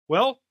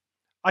Well,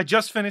 I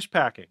just finished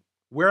packing.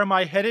 Where am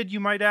I headed,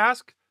 you might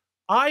ask?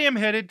 I am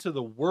headed to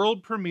the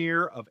world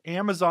premiere of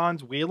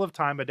Amazon's Wheel of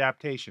Time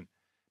adaptation.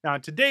 Now,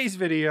 in today's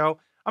video,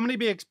 I'm going to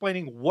be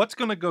explaining what's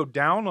going to go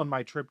down on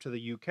my trip to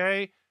the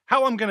UK,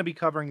 how I'm going to be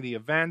covering the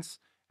events,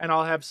 and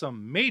I'll have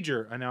some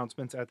major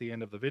announcements at the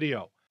end of the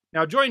video.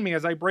 Now, join me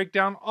as I break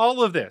down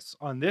all of this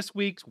on this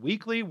week's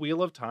weekly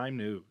Wheel of Time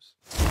news.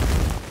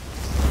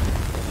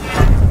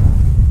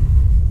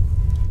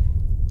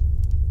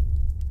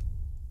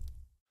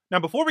 Now,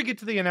 before we get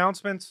to the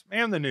announcements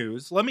and the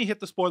news, let me hit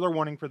the spoiler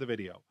warning for the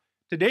video.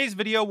 Today's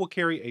video will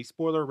carry a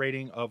spoiler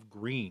rating of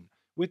green.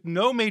 With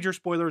no major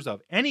spoilers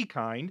of any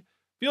kind,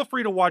 feel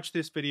free to watch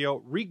this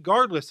video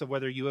regardless of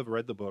whether you have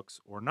read the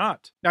books or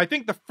not. Now, I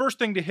think the first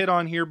thing to hit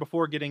on here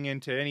before getting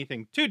into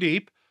anything too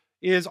deep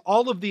is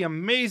all of the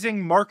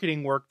amazing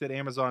marketing work that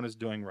Amazon is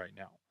doing right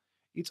now.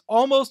 It's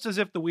almost as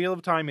if the Wheel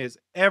of Time is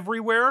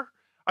everywhere.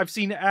 I've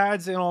seen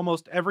ads in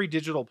almost every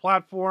digital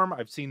platform.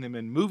 I've seen them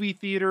in movie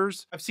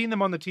theaters. I've seen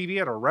them on the TV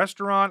at a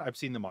restaurant. I've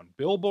seen them on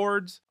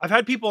billboards. I've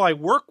had people I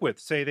work with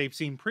say they've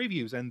seen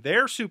previews and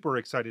they're super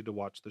excited to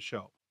watch the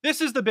show.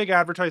 This is the big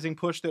advertising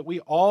push that we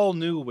all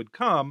knew would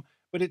come,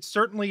 but it's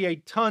certainly a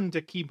ton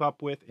to keep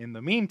up with in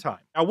the meantime.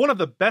 Now, one of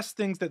the best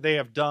things that they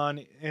have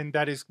done, and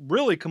that is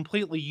really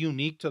completely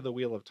unique to the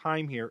Wheel of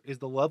Time here, is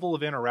the level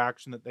of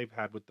interaction that they've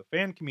had with the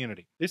fan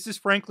community. This is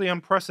frankly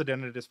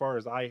unprecedented as far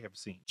as I have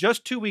seen.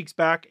 Just 2 weeks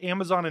back,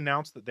 Amazon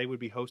announced that they would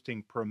be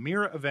hosting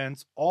premiere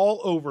events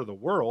all over the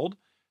world,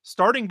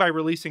 starting by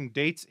releasing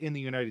dates in the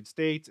United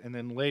States and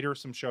then later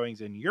some showings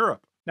in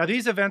Europe. Now,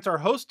 these events are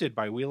hosted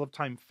by Wheel of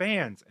Time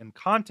fans and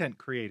content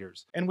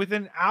creators, and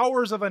within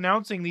hours of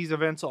announcing these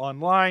events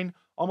online,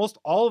 almost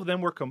all of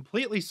them were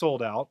completely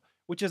sold out,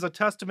 which is a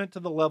testament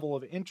to the level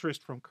of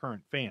interest from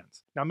current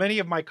fans. Now, many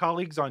of my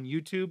colleagues on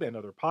YouTube and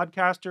other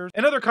podcasters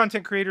and other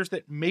content creators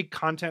that make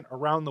content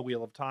around the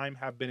Wheel of Time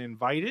have been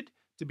invited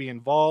to be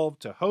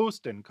involved, to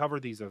host and cover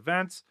these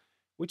events,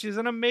 which is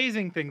an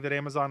amazing thing that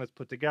Amazon has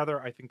put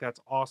together. I think that's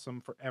awesome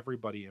for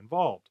everybody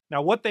involved.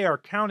 Now, what they are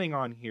counting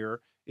on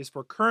here is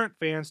for current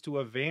fans to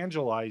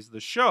evangelize the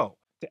show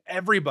to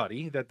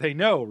everybody that they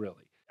know,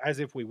 really, as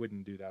if we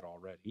wouldn't do that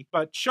already,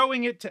 but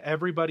showing it to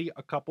everybody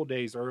a couple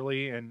days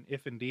early, and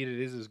if indeed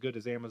it is as good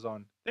as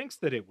Amazon thinks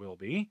that it will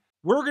be,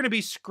 we're going to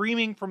be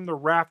screaming from the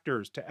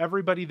rafters to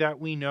everybody that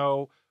we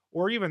know,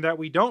 or even that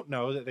we don't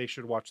know, that they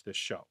should watch this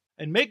show.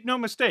 And make no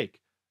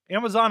mistake,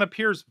 Amazon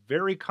appears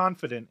very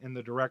confident in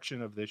the direction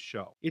of this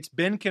show. It's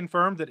been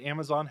confirmed that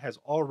Amazon has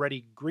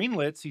already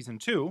greenlit season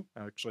 2.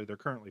 Actually, they're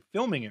currently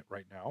filming it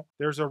right now.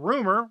 There's a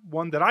rumor,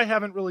 one that I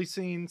haven't really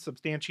seen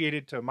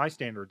substantiated to my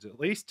standards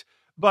at least,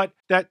 but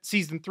that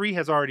season 3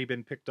 has already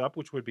been picked up,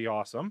 which would be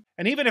awesome.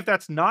 And even if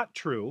that's not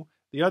true,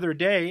 the other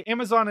day,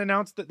 Amazon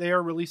announced that they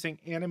are releasing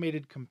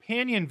animated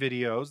companion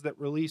videos that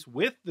release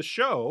with the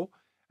show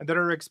and that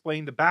are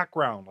explain the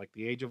background, like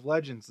the Age of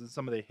Legends and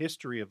some of the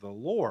history of the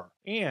lore.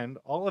 And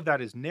all of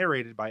that is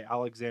narrated by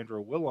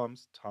Alexandra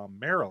Willem's Tom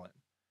Marilyn,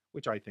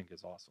 which I think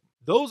is awesome.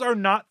 Those are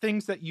not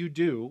things that you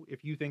do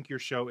if you think your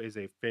show is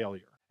a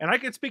failure. And I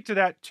can speak to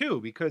that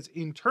too, because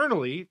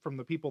internally, from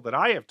the people that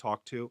I have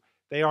talked to,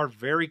 they are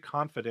very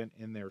confident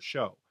in their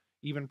show,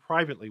 even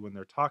privately when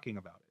they're talking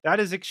about it. That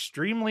is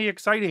extremely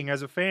exciting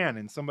as a fan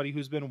and somebody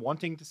who's been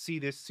wanting to see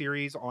this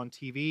series on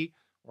TV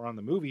or on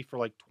the movie for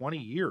like 20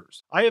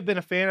 years. I have been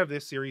a fan of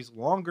this series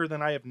longer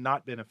than I have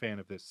not been a fan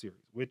of this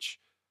series, which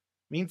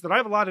means that I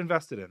have a lot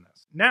invested in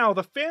this. Now,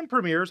 the fan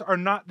premieres are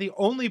not the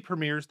only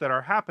premieres that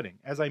are happening.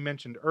 As I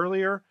mentioned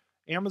earlier,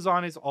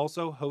 Amazon is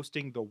also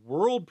hosting the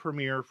world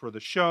premiere for the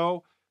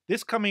show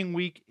this coming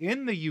week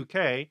in the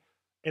UK,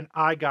 and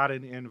I got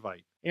an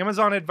invite.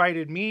 Amazon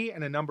invited me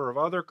and a number of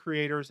other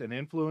creators and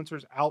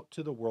influencers out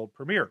to the world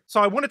premiere.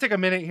 So I want to take a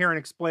minute here and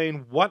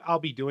explain what I'll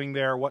be doing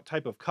there, what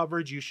type of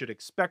coverage you should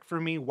expect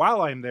from me while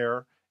I'm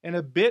there, and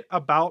a bit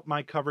about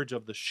my coverage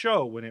of the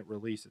show when it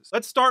releases.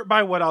 Let's start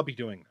by what I'll be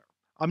doing there.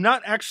 I'm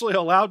not actually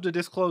allowed to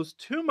disclose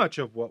too much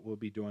of what we'll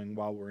be doing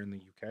while we're in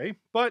the UK,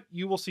 but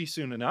you will see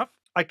soon enough.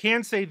 I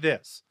can say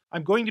this: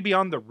 I'm going to be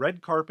on the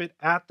red carpet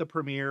at the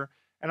premiere,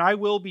 and I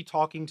will be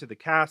talking to the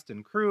cast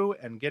and crew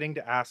and getting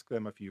to ask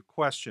them a few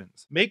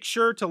questions. Make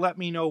sure to let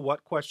me know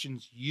what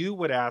questions you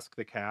would ask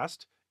the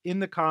cast in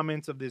the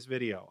comments of this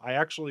video. I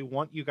actually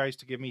want you guys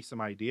to give me some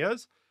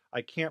ideas.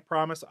 I can't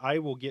promise I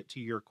will get to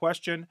your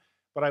question,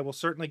 but I will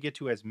certainly get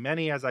to as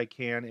many as I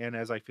can and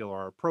as I feel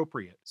are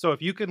appropriate. So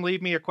if you can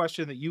leave me a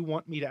question that you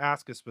want me to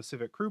ask a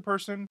specific crew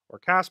person or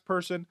cast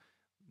person,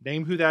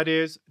 name who that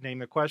is, name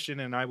the question,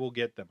 and I will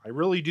get them. I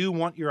really do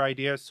want your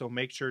ideas, so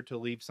make sure to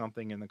leave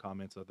something in the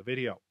comments of the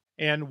video.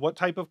 And what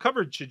type of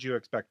coverage should you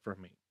expect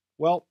from me?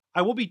 Well,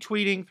 I will be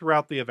tweeting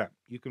throughout the event.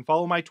 You can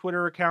follow my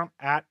Twitter account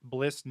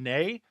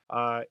 @BlissNae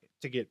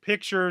to get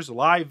pictures,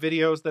 live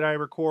videos that I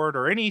record,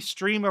 or any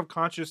stream of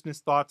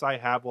consciousness thoughts I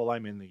have while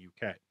I'm in the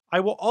UK.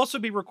 I will also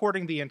be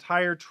recording the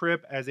entire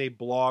trip as a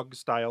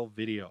blog-style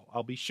video.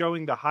 I'll be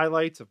showing the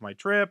highlights of my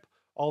trip,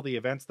 all the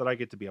events that I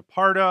get to be a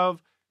part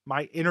of,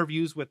 my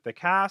interviews with the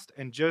cast,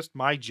 and just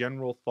my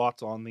general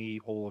thoughts on the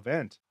whole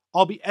event.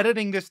 I'll be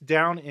editing this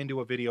down into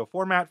a video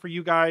format for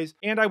you guys,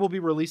 and I will be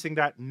releasing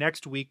that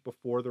next week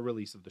before the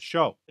release of the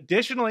show.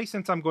 Additionally,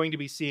 since I'm going to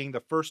be seeing the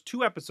first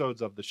 2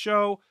 episodes of the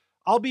show,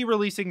 I'll be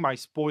releasing my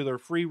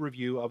spoiler-free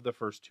review of the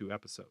first 2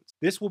 episodes.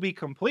 This will be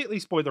completely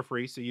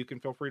spoiler-free, so you can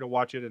feel free to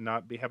watch it and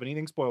not have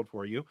anything spoiled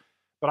for you.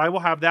 But I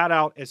will have that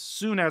out as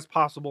soon as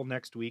possible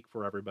next week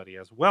for everybody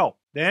as well.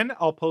 Then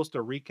I'll post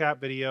a recap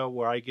video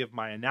where I give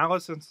my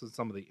analysis of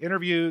some of the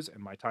interviews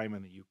and my time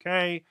in the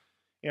UK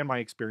and my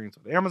experience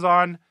with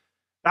Amazon.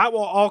 That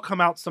will all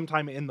come out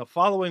sometime in the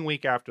following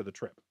week after the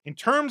trip. In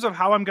terms of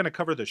how I'm going to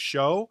cover the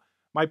show,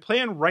 my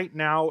plan right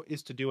now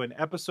is to do an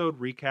episode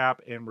recap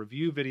and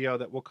review video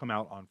that will come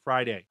out on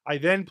Friday. I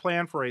then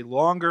plan for a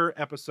longer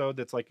episode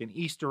that's like an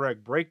Easter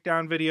egg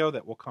breakdown video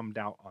that will come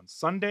out on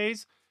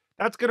Sundays.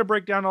 That's going to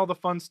break down all the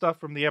fun stuff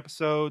from the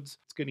episodes.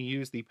 It's going to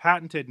use the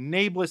patented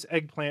Nae'Blis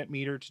eggplant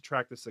meter to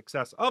track the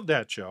success of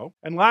that show.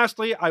 And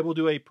lastly, I will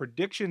do a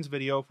predictions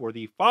video for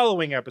the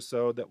following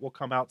episode that will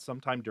come out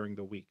sometime during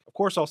the week. Of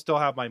course, I'll still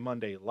have my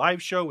Monday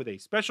live show with a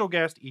special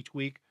guest each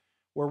week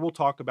where we'll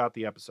talk about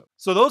the episode.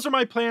 So those are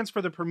my plans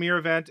for the premiere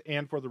event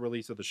and for the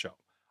release of the show.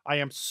 I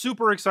am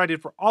super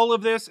excited for all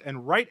of this,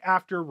 and right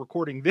after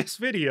recording this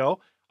video,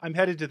 I'm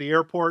headed to the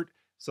airport,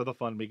 so the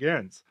fun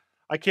begins.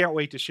 I can't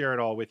wait to share it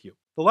all with you.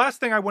 The last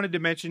thing I wanted to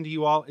mention to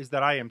you all is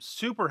that I am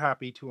super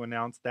happy to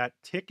announce that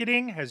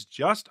ticketing has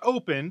just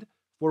opened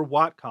for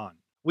WatCon.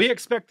 We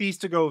expect these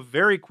to go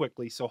very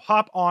quickly, so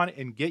hop on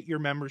and get your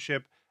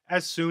membership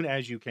as soon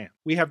as you can.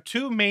 We have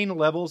 2 main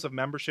levels of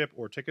membership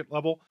or ticket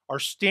level. Our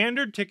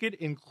standard ticket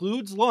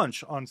includes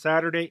lunch on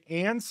Saturday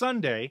and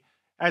Sunday,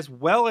 as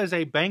well as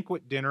a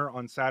banquet dinner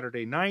on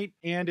Saturday night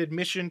and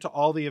admission to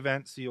all the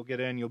events, so you'll get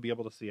in, you'll be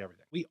able to see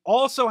everything. We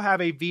also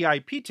have a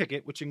VIP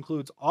ticket, which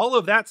includes all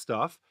of that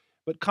stuff,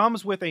 but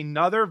comes with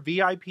another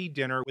VIP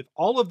dinner with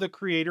all of the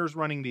creators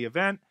running the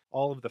event,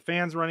 all of the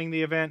fans running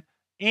the event,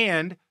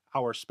 and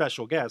our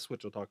special guests,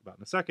 which we'll talk about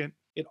in a second.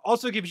 It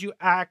also gives you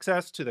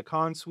access to the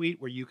con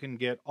suite where you can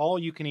get all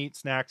you can eat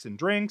snacks and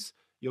drinks.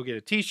 You'll get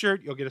a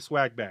t-shirt, you'll get a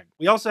swag bag.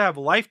 We also have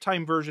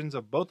lifetime versions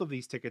of both of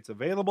these tickets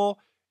available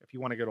if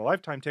you want to get a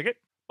lifetime ticket.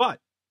 But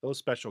those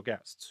special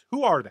guests,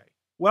 who are they?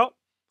 Well,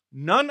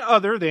 none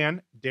other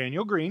than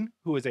Daniel Green,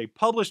 who is a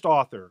published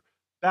author,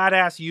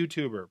 badass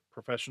YouTuber,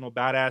 professional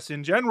badass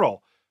in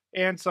general,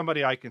 and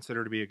somebody I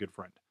consider to be a good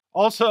friend.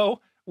 Also,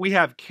 we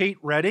have Kate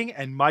Redding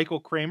and Michael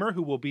Kramer,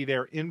 who will be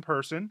there in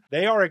person.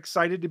 They are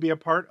excited to be a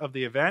part of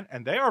the event,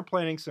 and they are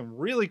planning some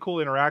really cool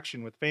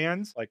interaction with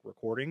fans, like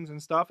recordings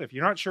and stuff. If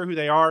you're not sure who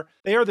they are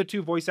the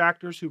 2 voice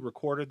actors who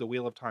recorded the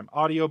Wheel of Time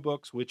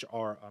audiobooks, which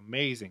are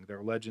amazing.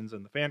 They're legends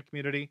in the fan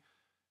community,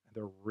 and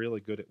they're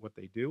really good at what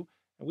they do.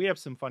 And we have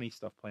some funny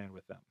stuff planned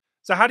with them.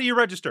 So how do you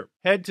register?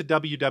 Head to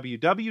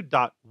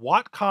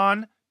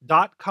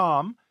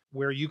www.watcon.com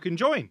where you can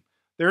join.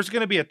 There's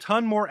going to be a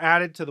ton more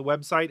added to the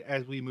website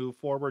as we move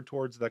forward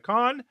towards the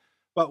con,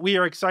 but we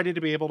are excited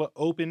to be able to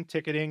open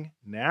ticketing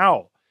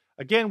now.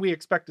 Again, we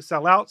expect to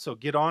sell out, so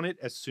get on it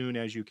as soon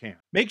as you can.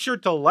 Make sure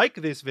to like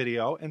this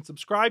video and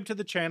subscribe to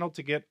the channel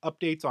to get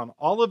updates on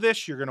all of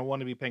this. You're going to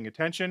want to be paying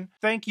attention.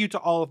 Thank you to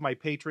all of my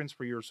patrons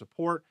for your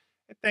support,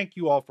 and thank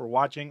you all for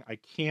watching. I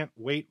can't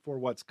wait for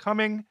what's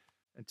coming.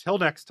 Until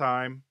next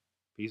time,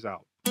 peace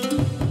out.